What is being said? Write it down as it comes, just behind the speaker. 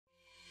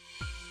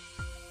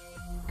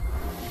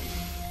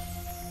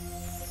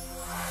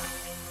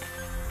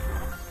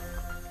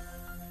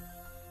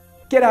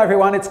G'day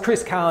everyone, it's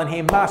Chris Carlin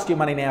here,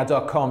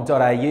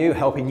 masteryourmoneynow.com.au,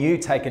 helping you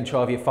take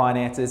control of your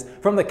finances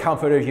from the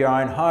comfort of your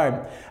own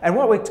home. And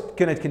what we're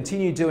going to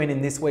continue doing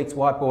in this week's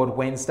Whiteboard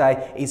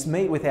Wednesday is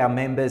meet with our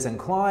members and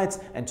clients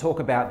and talk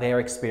about their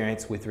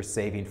experience with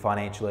receiving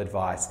financial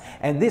advice.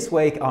 And this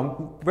week,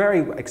 I'm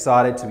very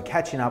excited to be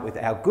catching up with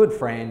our good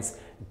friends,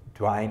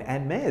 Duane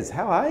and Mez.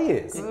 How are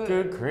you?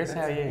 Good, Chris.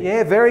 How are you?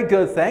 Yeah, very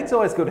good, thanks.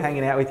 Always good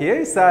hanging out with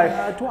you.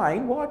 So,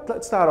 Duane,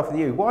 let's start off with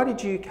you. Why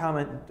did you come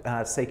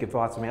and seek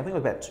advice from me? I think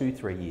it was about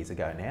 2-3 years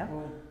ago now.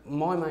 Well,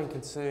 my main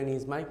concern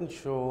is making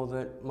sure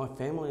that my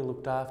family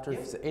looked after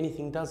if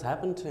anything does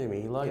happen to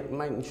me. Like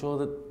making sure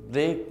that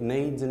their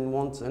needs and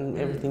wants and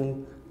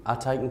everything are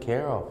taken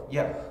care of.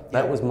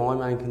 That was my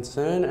main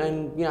concern,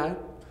 and you know,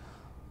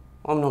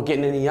 I'm not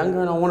getting any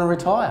younger and I want to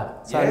retire.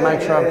 So make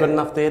sure I've got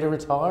enough there to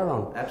retire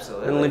on.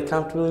 Absolutely. And live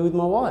comfortably with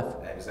my wife.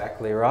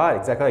 Exactly right,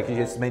 exactly. Because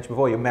you just mentioned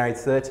before, you're married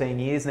 13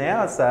 years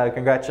now, so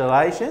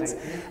congratulations.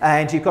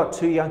 And you've got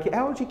 2 young kids.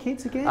 How old are your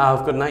kids again? I've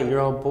got an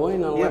 8-year-old boy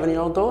and an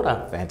 11-year-old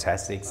daughter.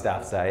 Fantastic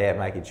stuff. So yeah,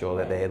 making sure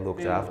that they're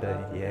looked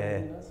after.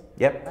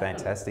 Yep,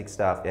 fantastic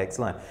stuff,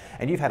 excellent.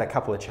 And you've had a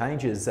couple of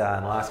changes in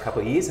the last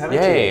couple of years,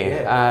 haven't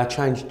you?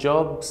 Changed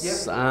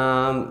jobs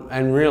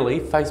and really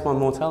faced my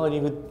mortality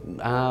with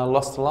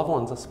lost loved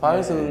ones, I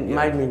suppose, and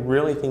made me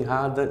really think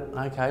hard that,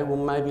 okay, well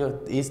maybe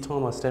it is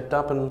time I stepped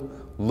up and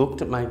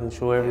looked at making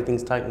sure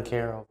everything's taken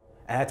care of.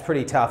 And it's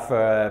pretty tough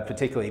for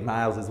particularly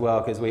males as well,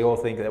 because we all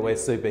think that we're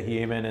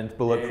superhuman and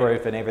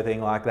bulletproof and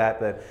everything like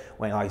that. But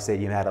when, like you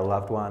said, you had a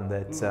loved one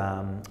that's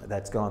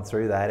gone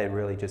through that, it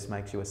really just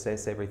makes you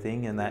assess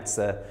everything, and that's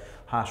a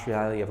harsh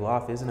reality of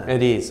life, isn't it?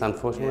 It is,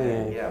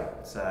 unfortunately.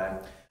 So.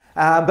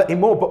 But in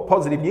more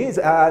positive news,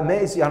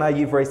 Mez, I know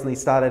you've recently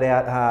started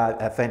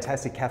out a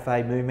fantastic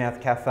cafe,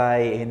 Moonmouth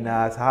Cafe, in the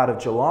heart of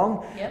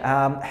Geelong.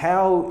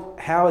 How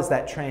has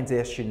that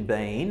transition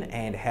been,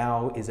 and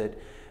how is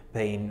it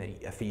been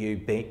for you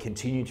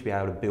continue to be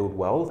able to build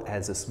wealth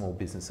as a small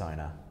business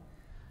owner?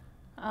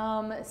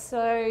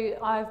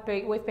 So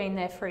we've been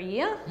there for a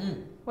year.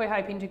 We're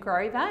hoping to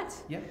grow that.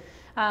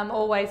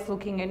 Always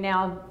looking at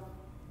now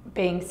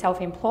being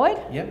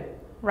self-employed.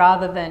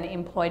 Rather than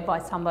employed by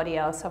somebody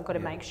else. I've got to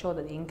make sure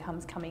that the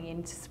income's coming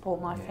in to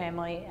support my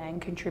family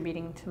and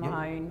contributing to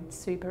my own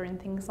super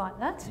and things like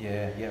that.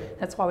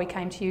 That's why we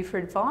came to you for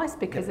advice,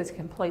 because it's a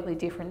completely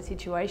different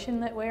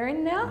situation that we're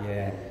in now.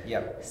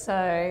 So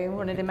I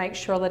wanted to make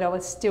sure that I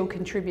was still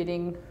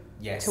contributing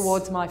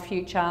towards my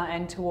future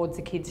and towards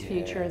the kids'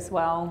 future as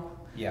well.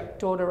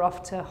 Daughter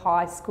off to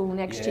high school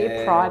next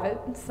year, private.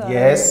 So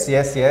yes.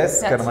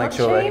 Got to make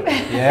sure. Cheap.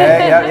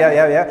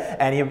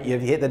 And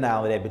you've hit the nail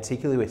on the head,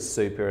 particularly with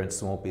super and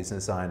small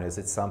business owners.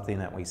 It's something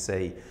that we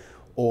see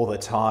all the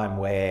time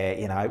where,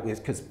 you know,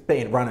 because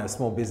running a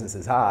small business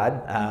is hard.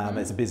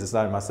 As a business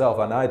owner myself,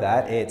 I know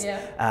that. It's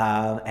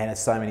and it's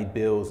so many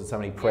bills and so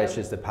many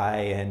pressures to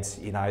pay, and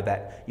you know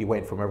that you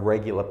went from a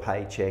regular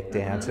paycheck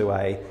down to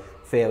a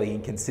fairly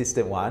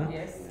inconsistent one.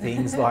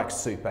 Things like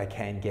super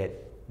can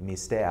get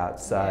missed out,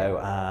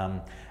 so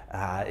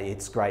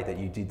it's great that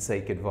you did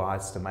seek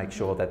advice to make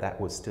sure that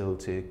that was still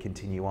to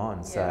continue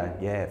on. So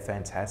yeah,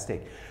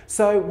 fantastic.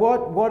 So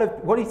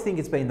what do you think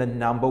has been the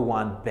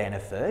 #1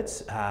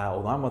 benefit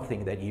or number one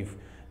thing that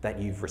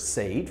you've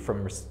received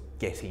from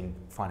getting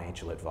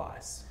financial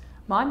advice?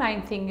 My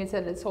main thing is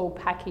that it's all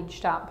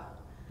packaged up.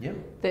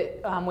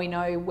 That we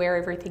know where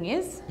everything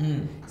is,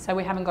 so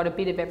we haven't got a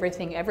bit of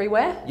everything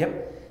everywhere.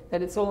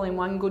 That it's all in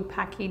one good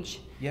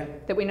package.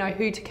 That we know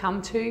who to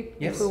come to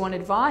if we want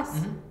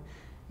advice.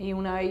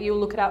 You'll know. You'll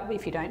look it up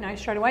if you don't know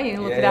straight away. You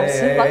can look it up.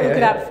 Look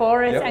it up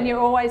for us, and you're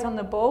always on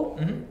the ball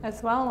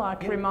as well.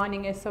 Like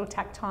reminding us, or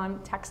tax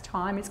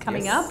time is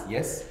coming up.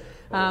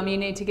 You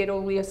need to get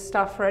all your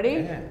stuff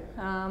ready.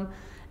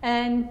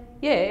 And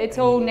it's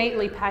all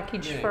neatly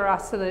packaged for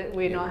us, so that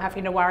we're not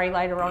having to worry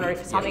later on, or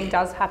if something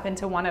does happen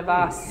to one of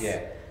us,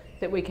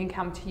 that we can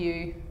come to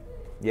you.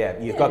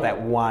 You've got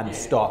that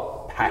one-stop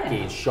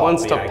package shop.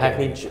 One-stop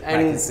package,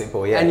 and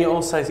simple. And you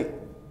also,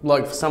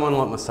 like for someone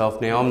like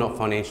myself now, I'm not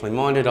financially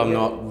minded. I'm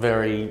not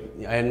very,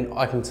 and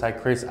I can say,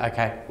 Chris,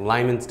 okay,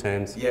 layman's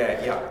terms.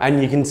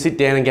 And you can sit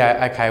down and go,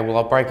 okay, well,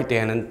 I'll break it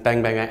down and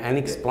bang, and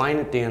explain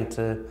it down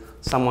to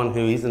someone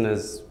who isn't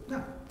as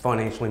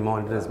financially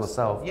minded as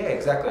myself.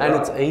 And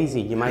it's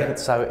easy. You make it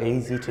so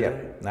easy to do.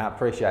 No, I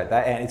appreciate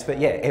that. And it's for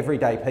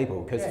everyday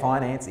people, because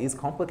finance is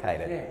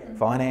complicated.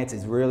 Finance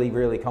is really,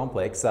 really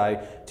complex.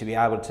 So to be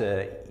able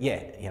to,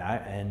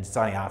 and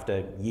starting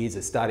after years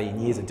of study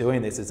and years of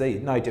doing this is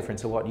no different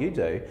to what you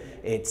do.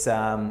 It's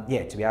to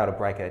be able to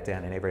break it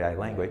down in everyday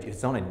language. If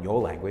it's not in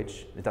your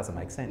language, it doesn't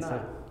make sense.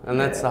 And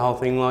that's the whole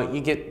thing. Like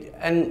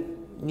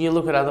you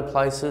look at other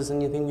places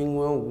and you're thinking,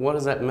 well, what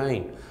does that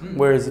mean?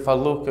 Whereas if I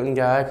look and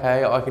go,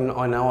 okay,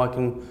 I know I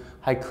can,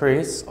 hey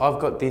Chris, I've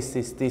got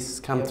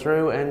this come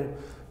through, and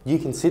you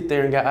can sit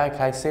there and go,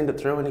 okay, send it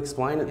through and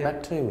explain it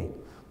back to me.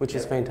 which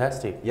is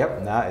fantastic.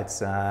 Yep, no, it's,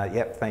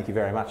 yep, thank you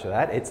very much for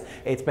that.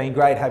 It's been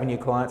great having you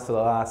clients for the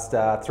last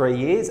 3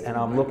 years, and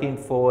I'm looking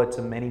forward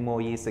to many more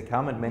years to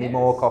come and many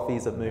more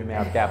coffees at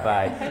Moonmouth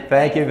Cafe.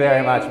 Thank you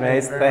very much,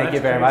 Mez. Thank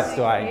you very much,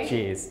 Duane.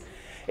 Cheers.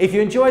 If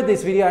you enjoyed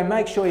this video,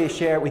 make sure you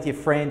share it with your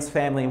friends,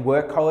 family and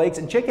work colleagues,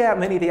 and check out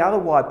many of the other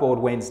Whiteboard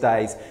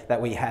Wednesdays that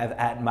we have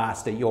at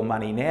Master Your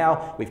Money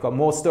Now. We've got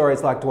more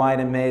stories like Duane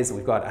and Mez.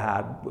 We've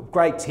got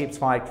great tips,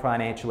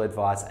 financial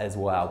advice as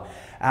well.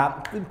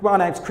 My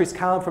name's Chris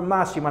Carlin from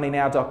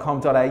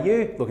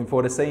masteryourmoneynow.com.au. Looking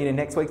forward to seeing you in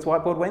next week's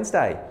Whiteboard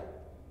Wednesday.